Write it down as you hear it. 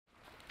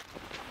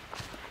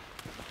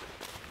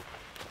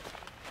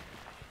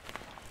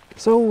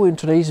So in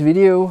today's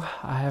video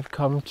I have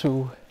come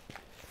to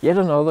yet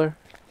another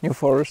new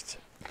forest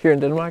here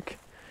in Denmark.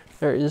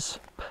 There is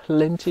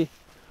plenty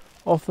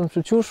of them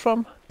to choose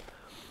from.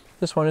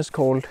 This one is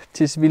called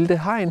Tisvilde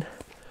Hegn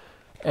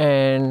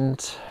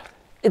and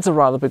it's a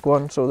rather big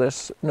one, so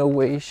there's no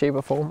way, shape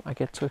or form I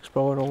get to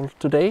explore it all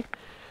today.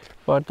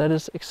 But that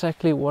is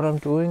exactly what I'm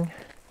doing.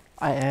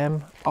 I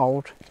am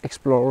out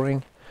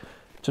exploring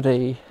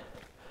today.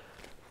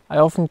 I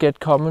often get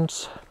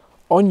comments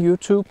on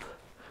YouTube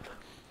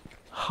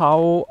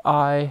how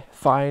I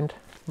find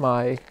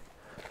my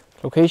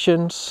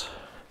locations,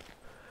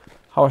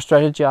 how I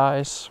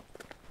strategize,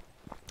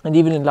 and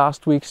even in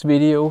last week's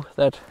video,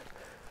 that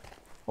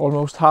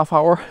almost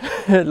half-hour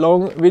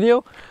long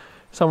video,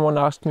 someone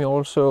asked me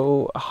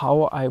also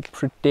how I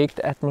predict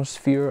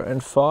atmosphere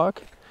and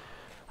fog.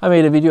 I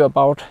made a video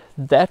about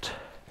that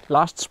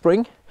last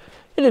spring.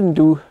 It didn't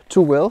do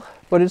too well,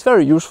 but it's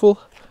very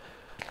useful.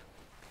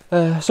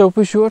 So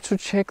be sure to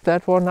check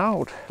that one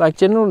out. Like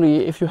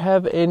generally, if you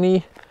have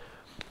any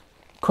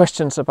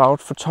questions about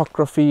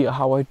photography or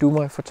how I do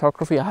my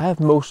photography, I have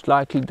most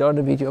likely done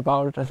a video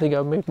about it. I think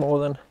I've made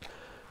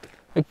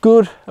a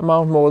good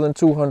amount more than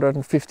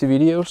 250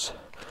 videos.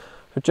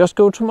 So just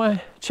go to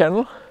my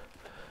channel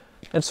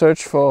and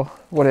search for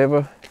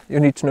whatever you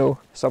need to know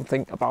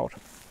something about.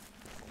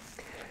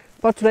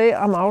 But today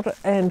I'm out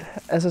and,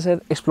 as I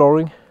said,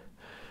 exploring.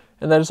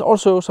 And that is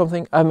also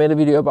something I made a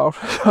video about,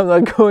 so I'm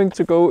not going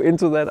to go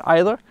into that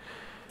either.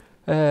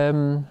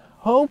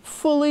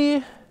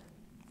 Hopefully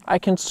I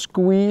can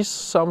squeeze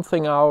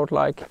something out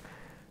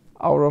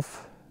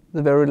of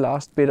the very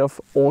last bit of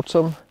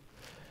autumn.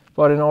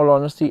 But in all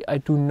honesty, I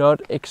do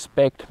not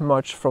expect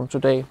much from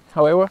today.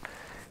 However,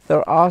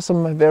 there are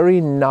some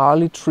very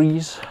gnarly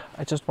trees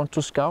I just want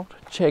to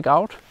check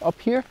out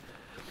up here.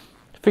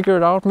 Figure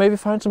it out, maybe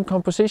find some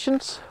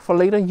compositions for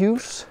later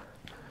use.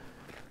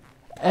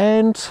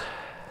 And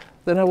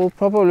then I will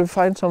probably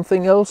find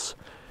something else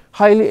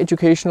highly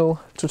educational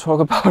to talk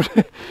about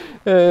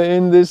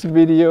in this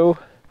video.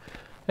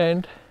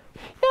 And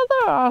yeah,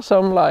 there are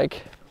some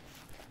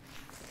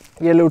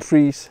yellow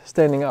trees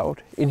standing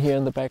out in here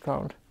in the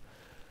background.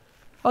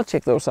 I'll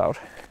check those out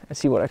and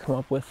see what I come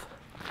up with.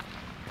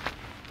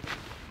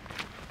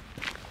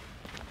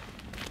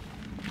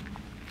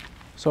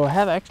 So I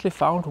have actually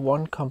found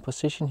one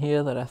composition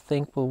here that I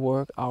think will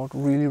work out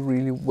really,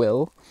 really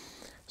well.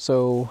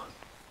 So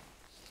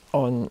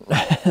on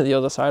the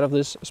other side of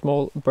this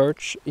small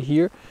birch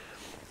here,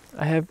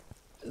 I have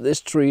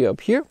this tree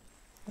up here.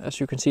 As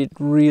you can see, it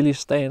really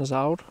stands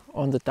out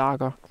on the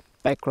darker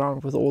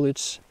background with all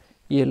its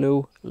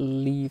yellow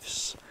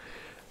leaves.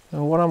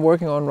 And what I'm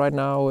working on right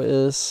now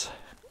is,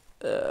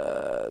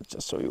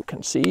 just so you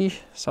can see,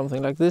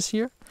 something like this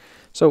here.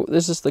 So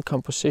this is the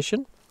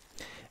composition.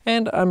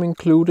 And I'm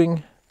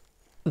including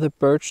the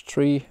birch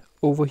tree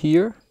over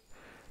here.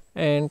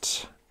 And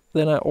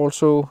then I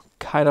also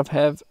kind of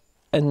have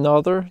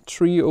another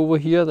tree over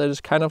here that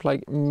is kind of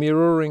like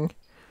mirroring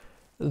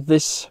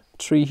this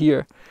tree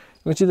here.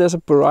 You can see there's a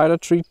brighter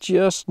tree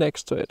just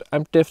next to it.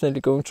 I'm definitely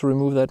going to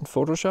remove that in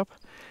Photoshop.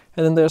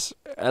 And then there's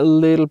a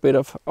little bit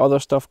of other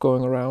stuff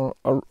going around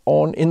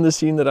on in the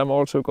scene that I'm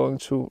also going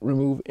to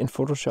remove in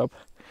Photoshop.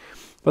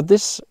 But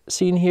this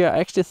scene here I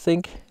actually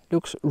think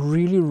looks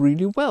really,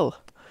 really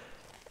well.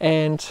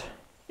 And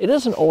it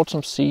is an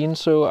autumn scene,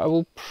 so I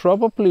will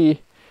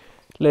probably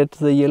let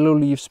the yellow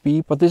leaves be,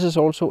 but this is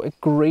also a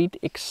great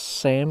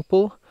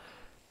example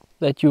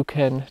that you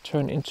can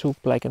turn into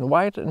black and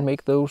white and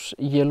make those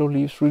yellow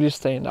leaves really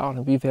stand out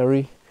and be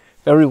very,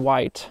 very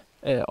white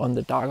on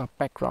the darker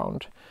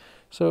background.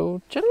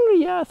 So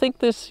generally, yeah, I think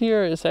this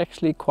here is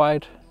actually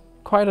quite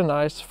a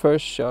nice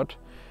first shot,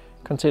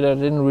 considering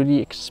I didn't really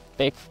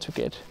expect to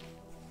get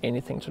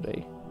anything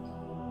today.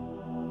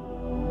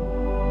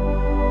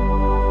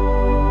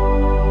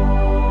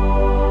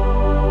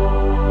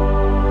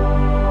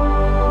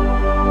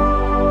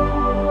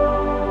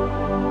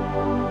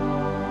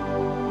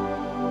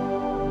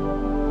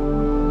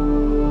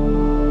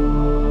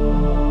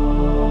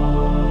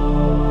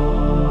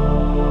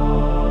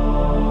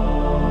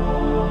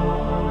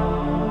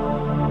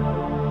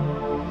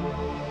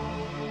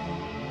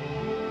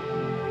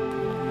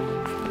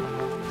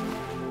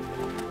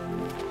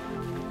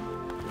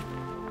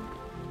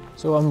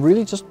 So I'm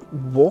really just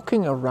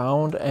walking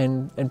around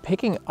and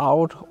picking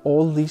out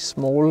all these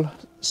small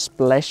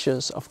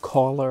splashes of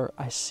color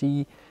I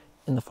see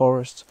in the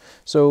forest.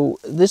 So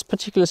this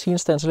particular scene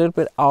stands a little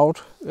bit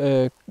out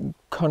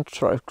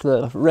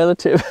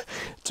relative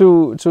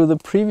to the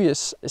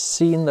previous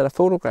scene that I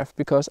photographed,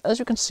 because as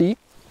you can see,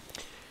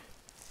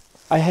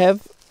 I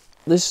have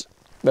this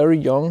very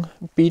young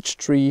beech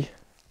tree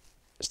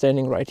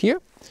standing right here,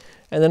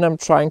 and then I'm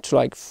trying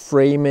to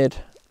frame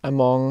it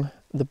among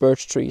the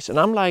birch trees, and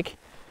I'm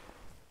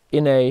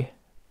in a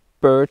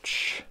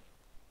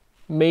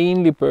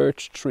mainly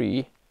birch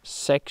tree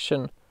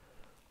section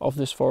of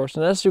this forest,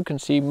 and as you can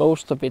see,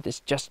 most of it is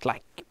just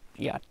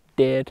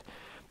dead.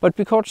 But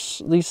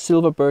because these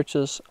silver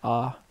birches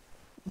are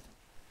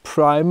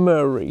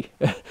primary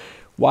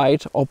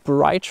white or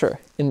brighter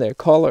in their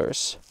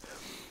colors.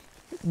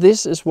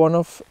 This is one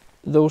of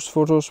those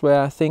photos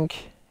where I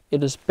think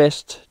it is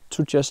best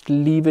to just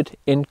leave it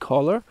in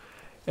color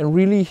and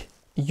really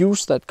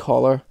use that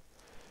color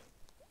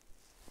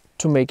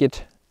to make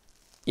it,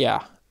 yeah,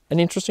 an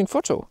interesting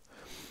photo.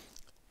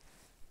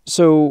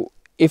 So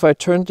if I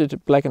turned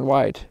it black and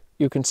white,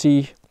 you can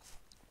see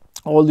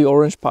all the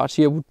orange parts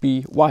here would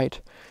be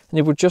white and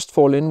it would just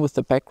fall in with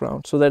the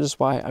background. So that is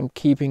why I'm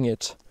keeping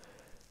it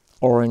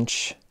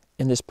orange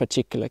in this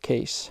particular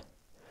case.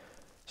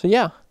 So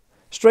yeah,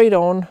 straight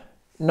on,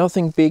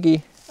 nothing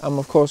biggie. I'm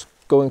of course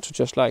going to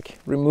just like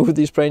remove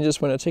these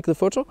branches when I take the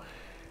photo.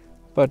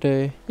 But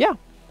yeah,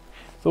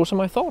 those are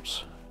my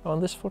thoughts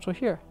on this photo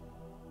here.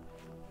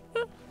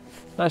 Yeah,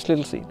 nice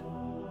little scene.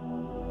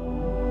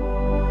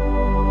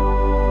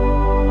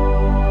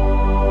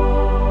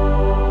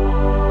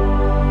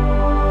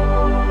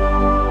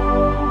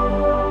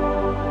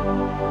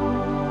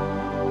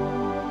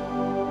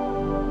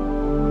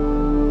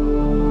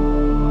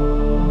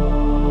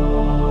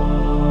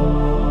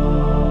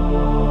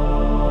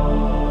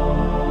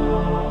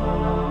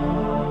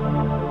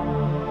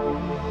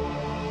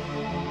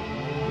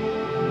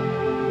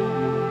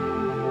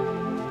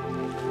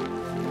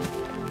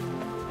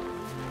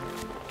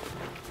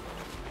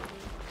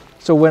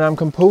 So when I'm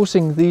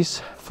composing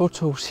these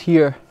photos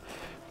here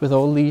with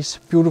all these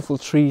beautiful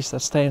trees that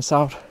stands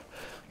out,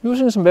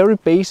 using some very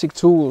basic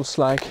tools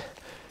like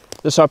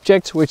the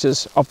subject, which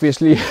is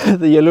obviously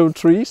the yellow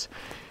trees,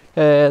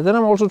 then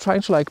I'm also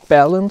trying to like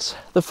balance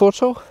the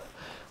photo.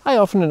 I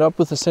often end up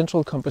with a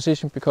central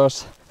composition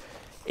because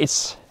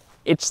it's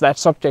that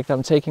subject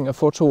I'm taking a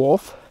photo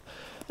of.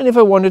 And if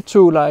I wanted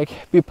to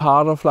like be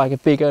part of like a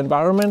bigger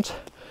environment,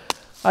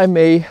 I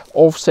may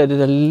offset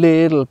it a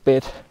little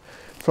bit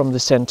from the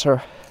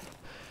center.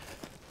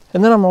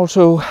 And then I'm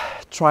also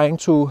trying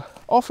to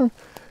often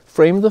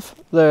frame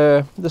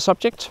the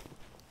subject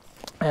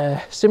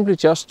simply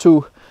just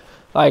to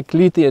like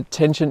lead the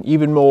attention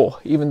even more,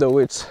 even though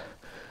it's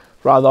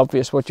rather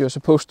obvious what you're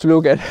supposed to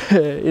look at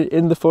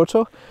in the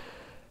photo.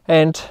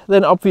 And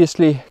then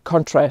obviously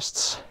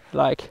contrasts,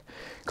 like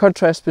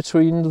contrast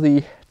between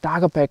the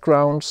darker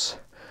backgrounds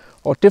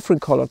or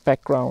different colored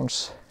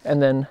backgrounds and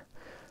then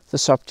the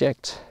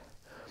subject.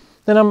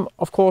 Then I'm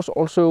of course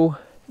also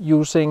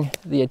using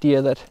the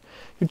idea that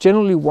you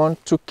generally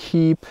want to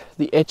keep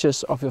the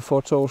edges of your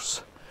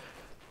photos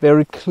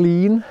very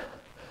clean,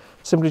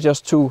 simply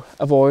just to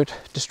avoid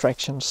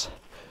distractions.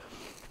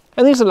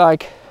 And these are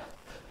like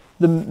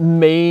the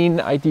main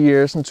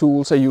ideas and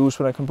tools I use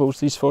when I compose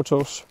these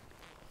photos.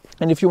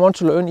 And if you want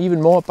to learn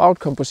even more about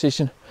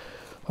composition,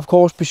 of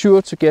course be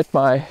sure to get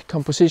my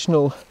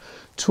compositional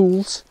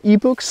tools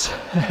ebooks,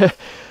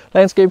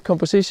 Landscape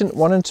Composition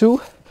 1 and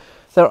 2.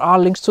 There are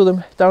links to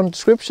them down in the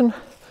description.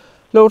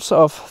 Loads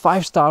of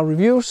 5-star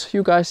reviews.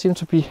 You guys seem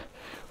to be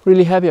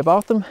really happy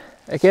about them.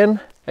 Again.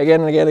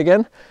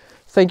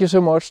 Thank you so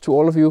much to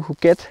all of you who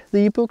get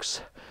the ebooks.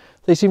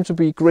 They seem to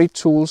be great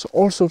tools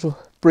also to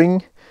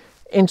bring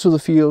into the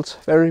field.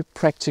 Very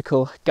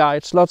practical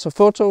guides, lots of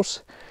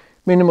photos,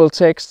 minimal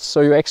text,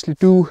 so you actually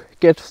do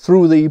get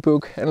through the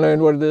ebook and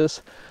learn what it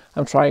is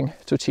I'm trying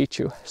to teach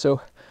you.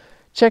 So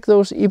check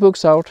those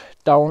ebooks out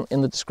down in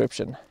the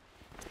description.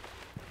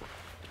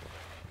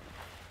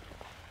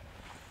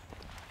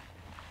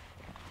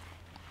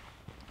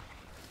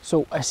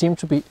 So I seem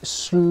to be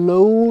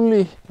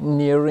slowly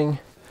nearing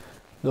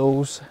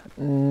those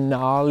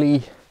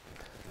gnarly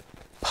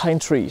pine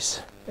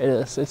trees.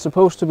 It's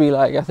supposed to be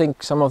like, I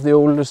think, some of the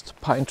oldest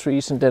pine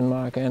trees in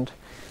Denmark, and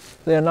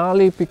they're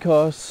gnarly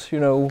because, you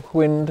know,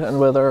 wind and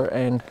weather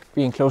and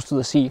being close to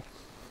the sea.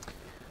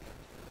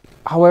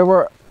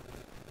 However,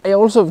 I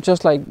also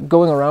just like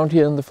going around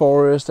here in the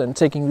forest and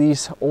taking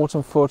these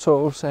autumn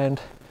photos, and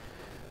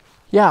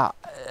yeah,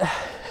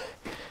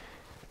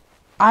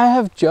 I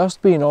have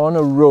just been on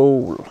a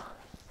roll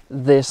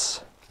this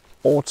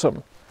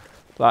autumn,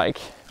 like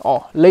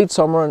late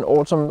summer and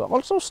autumn,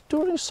 also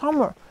during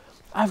summer.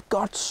 I've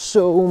got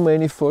so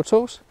many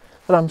photos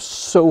that I'm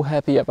so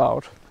happy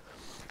about.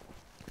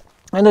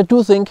 And I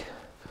do think,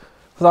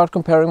 without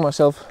comparing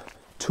myself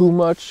too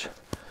much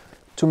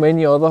to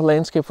many other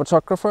landscape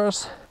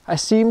photographers, I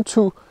seem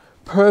to,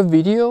 per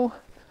video,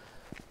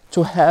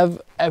 to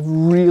have a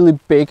really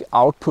big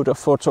output of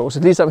photos.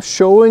 At least I'm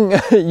showing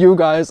you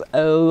guys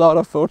a lot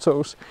of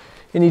photos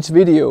in each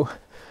video,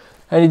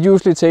 and it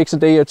usually takes a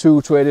day or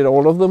two to edit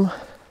all of them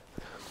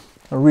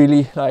and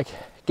really like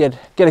get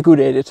a good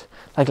edit.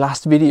 Like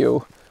last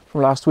video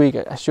from last week,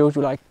 I showed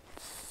you like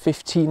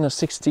 15 or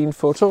 16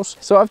 photos.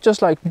 So I've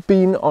just like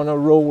been on a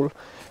roll,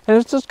 and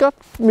it's just got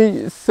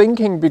me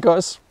thinking,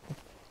 because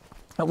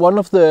one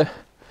of the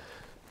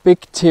big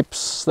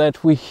tips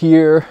that we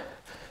hear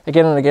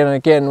again and again and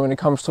again when it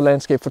comes to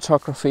landscape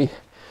photography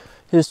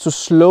is to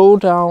slow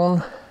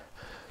down,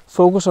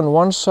 focus on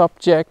one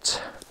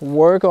subject,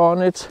 work on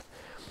it,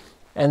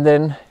 and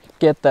then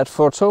get that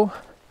photo.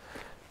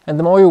 And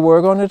the more you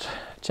work on it,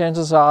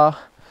 chances are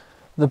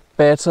the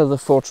better the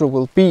photo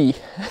will be.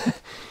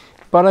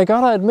 But I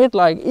gotta admit,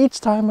 like, each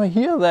time I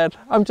hear that,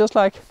 I'm just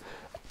like,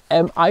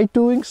 am I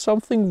doing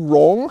something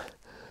wrong?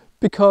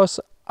 Because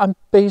I'm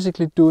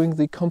basically doing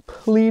the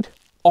complete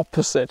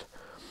opposite.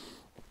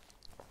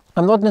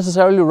 I'm not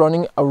necessarily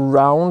running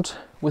around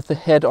with the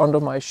head under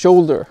my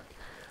shoulder,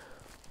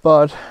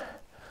 but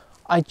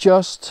I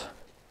just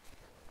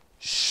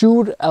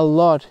shoot a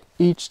lot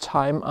each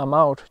time I'm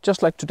out.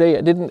 Just like today,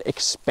 I didn't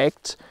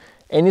expect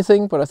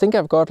anything, but I think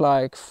I've got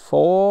like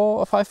 4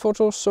 or 5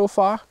 photos so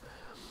far,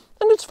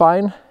 and it's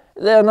fine.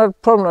 They're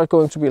probably not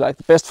going to be like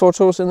the best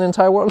photos in the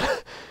entire world,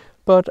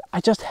 but I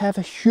just have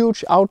a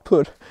huge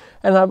output,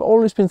 and I've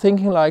always been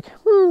thinking like,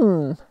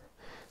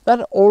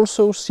 that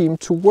also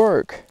seemed to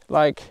work.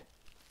 Like,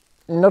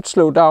 not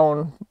slow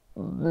down,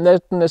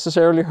 not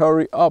necessarily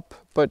hurry up,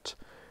 but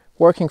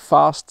working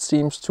fast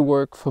seems to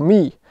work for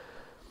me.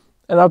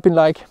 And I've been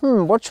like,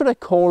 what should I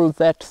call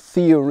that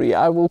theory?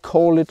 I will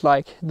call it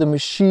like the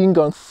machine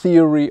gun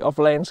theory of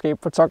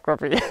landscape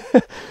photography.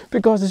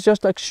 Because it's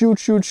just like shoot,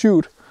 shoot,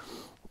 shoot.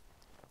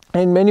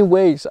 In many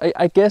ways,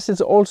 I guess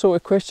it's also a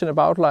question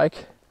about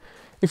like,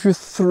 if you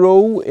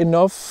throw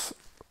enough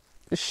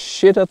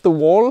shit at the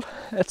wall,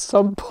 at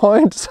some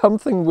point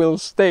something will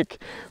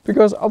stick.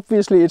 Because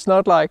obviously it's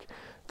not like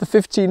the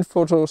 15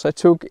 photos I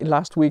took in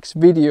last week's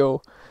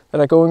video that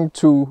are going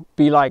to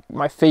be like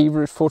my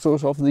favorite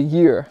photos of the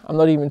year. I'm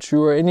not even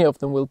sure any of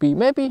them will be.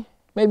 Maybe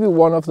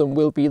one of them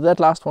will be. That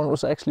last one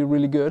was actually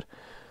really good.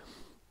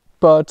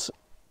 But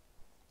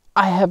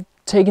I have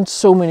taken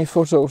so many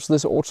photos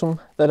this autumn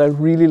that I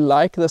really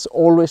like. There's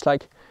always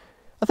like,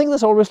 I think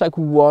there's always like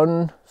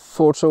one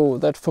photo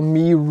that for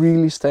me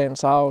really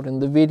stands out in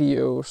the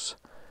videos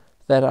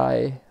that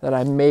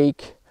I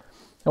make.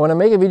 And when I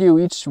make a video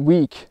each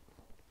week,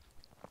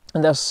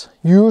 and there's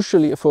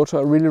usually a photo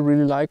I really,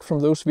 really like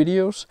from those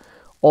videos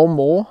or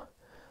more,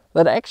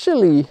 that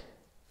actually,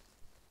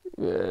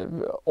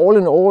 all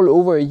in all,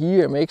 over a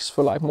year makes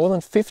for like more than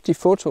 50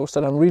 photos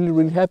that I'm really,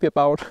 really happy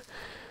about.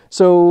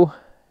 So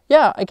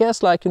yeah, I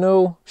guess like, you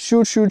know,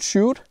 shoot, shoot,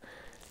 shoot.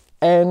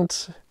 And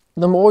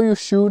the more you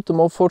shoot, the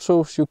more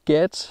photos you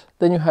get.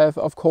 Then you have,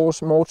 of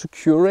course, more to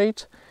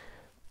curate.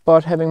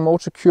 But having more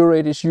to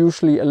curate is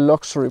usually a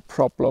luxury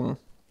problem.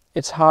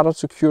 It's harder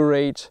to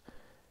curate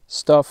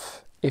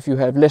stuff if you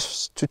have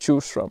less to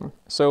choose from.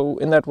 So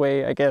in that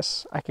way, I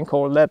guess I can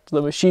call that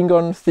the machine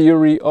gun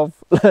theory of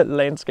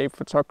landscape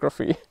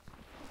photography.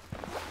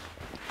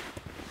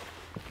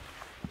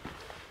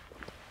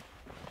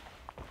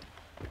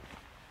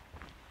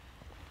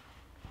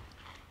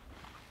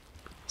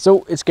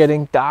 So it's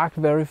getting dark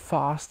very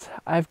fast.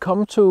 I've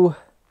come to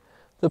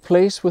the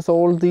place with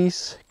all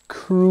these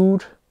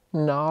crude,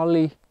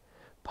 gnarly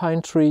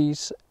pine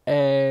trees,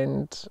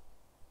 and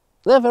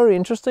they're very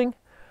interesting.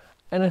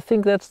 And I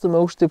think that's the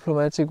most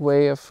diplomatic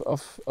way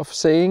of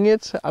saying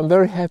it. I'm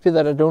very happy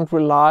that I don't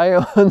rely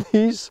on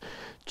these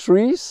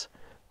trees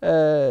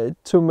to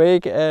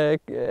make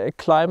a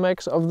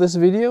climax of this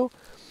video.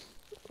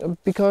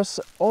 Because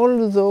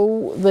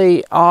although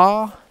they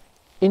are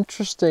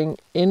interesting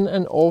in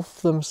and of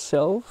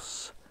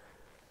themselves,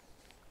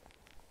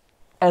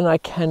 and I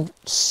can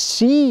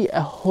see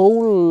a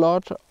whole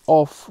lot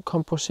of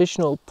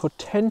compositional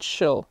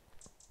potential,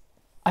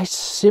 I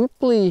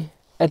simply,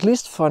 at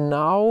least for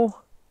now,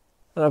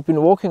 and I've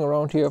been walking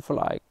around here for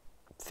like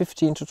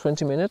 15 to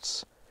 20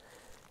 minutes,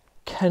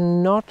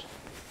 cannot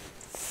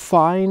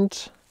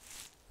find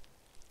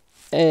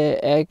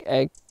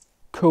a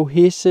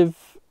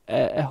cohesive,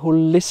 a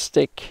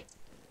holistic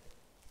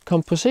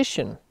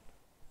composition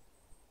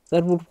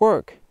that would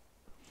work.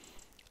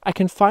 I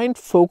can find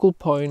focal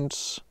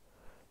points,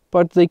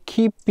 but they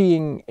keep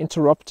being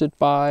interrupted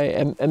by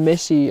a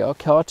messy or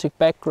chaotic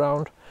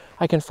background.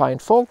 I can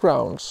find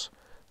foregrounds,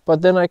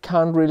 but then I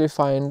can't really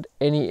find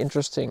any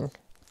interesting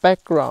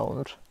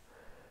background.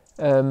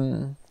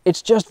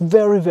 It's just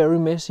very, very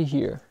messy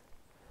here.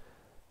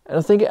 And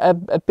I think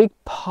a big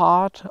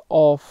part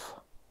of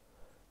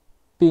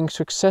being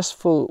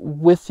successful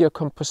with your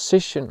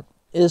composition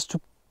is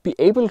to be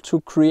able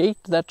to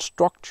create that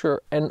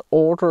structure and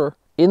order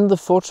in the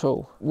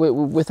photo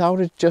without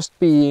it just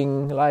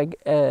being like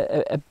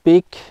a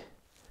big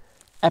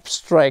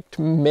abstract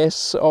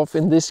mess of,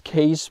 in this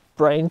case,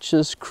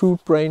 branches,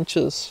 crude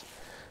branches.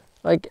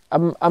 Like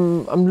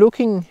I'm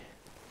looking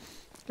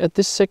at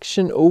this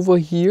section over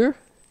here,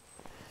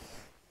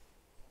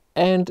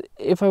 and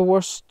if I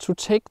was to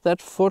take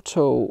that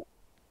photo,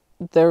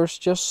 there's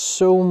just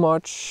so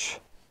much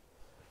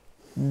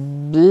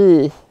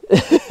bleh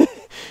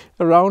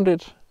around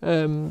it.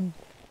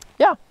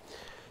 Yeah,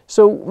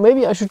 so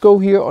maybe I should go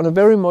here on a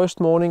very moist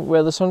morning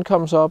where the sun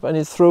comes up and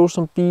it throws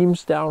some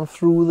beams down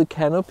through the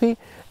canopy,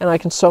 and I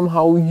can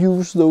somehow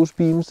use those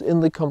beams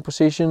in the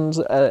compositions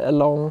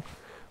along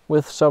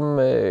with some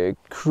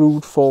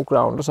crude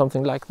foreground or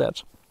something like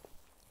that.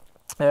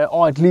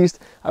 Or at least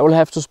I will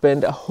have to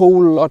spend a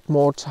whole lot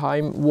more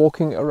time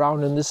walking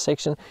around in this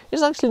section.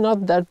 It's actually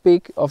not that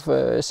big of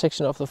a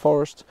section of the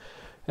forest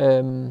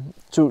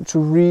to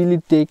really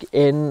dig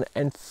in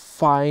and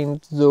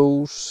find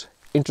those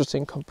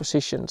interesting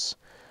compositions.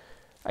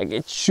 like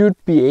it should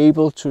be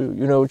able to,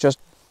 you know, just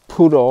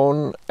put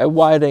on a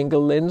wide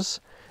angle lens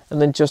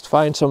and then just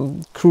find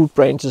some crude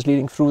branches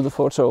leading through the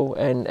photo,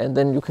 and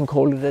then you can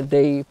call it a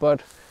day.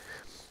 But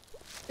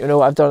you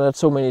know, I've done that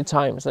so many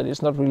times that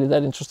it's not really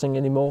that interesting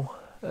anymore.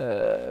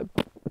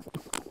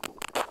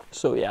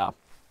 So yeah,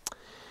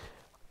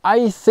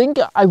 I think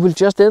I will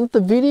just end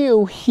the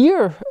video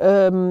here.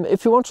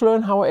 If you want to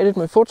learn how I edit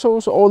my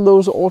photos, all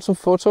those awesome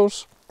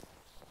photos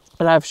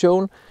that I've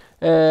shown,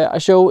 I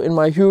show in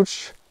my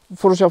huge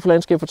Photoshop for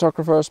Landscape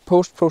Photographers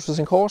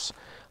post-processing course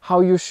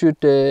how you should,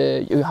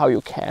 how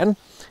you can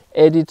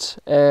edit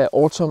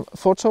autumn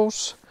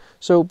photos.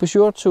 So be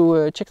sure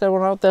to check that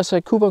one out. There's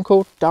a coupon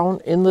code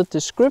down in the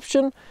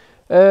description.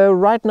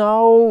 Right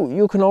now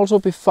you can also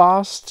be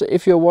fast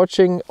if you're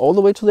watching all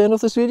the way to the end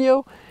of this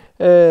video,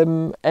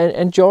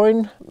 and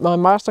join my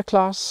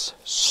masterclass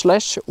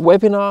 /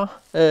 webinar,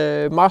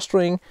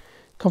 Mastering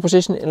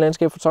Composition in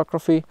Landscape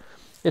Photography.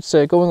 It's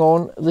going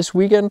on this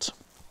weekend.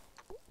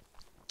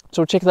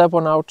 So check that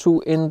one out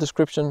too in the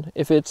description.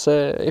 If it's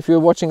if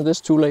you're watching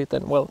this too late,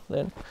 then well,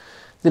 then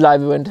the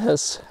live event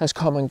has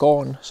come and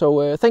gone.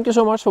 So thank you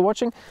so much for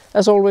watching.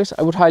 As always,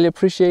 I would highly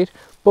appreciate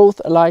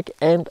both a like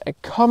and a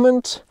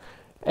comment.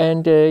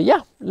 And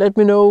yeah, let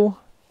me know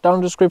down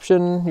in the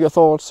description your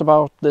thoughts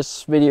about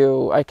this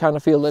video. I kind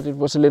of feel that it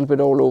was a little bit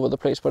all over the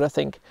place, but I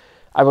think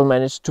I will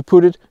manage to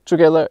put it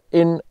together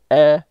in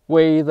a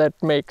way that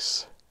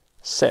makes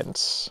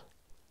sense.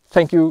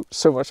 Thank you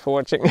so much for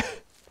watching.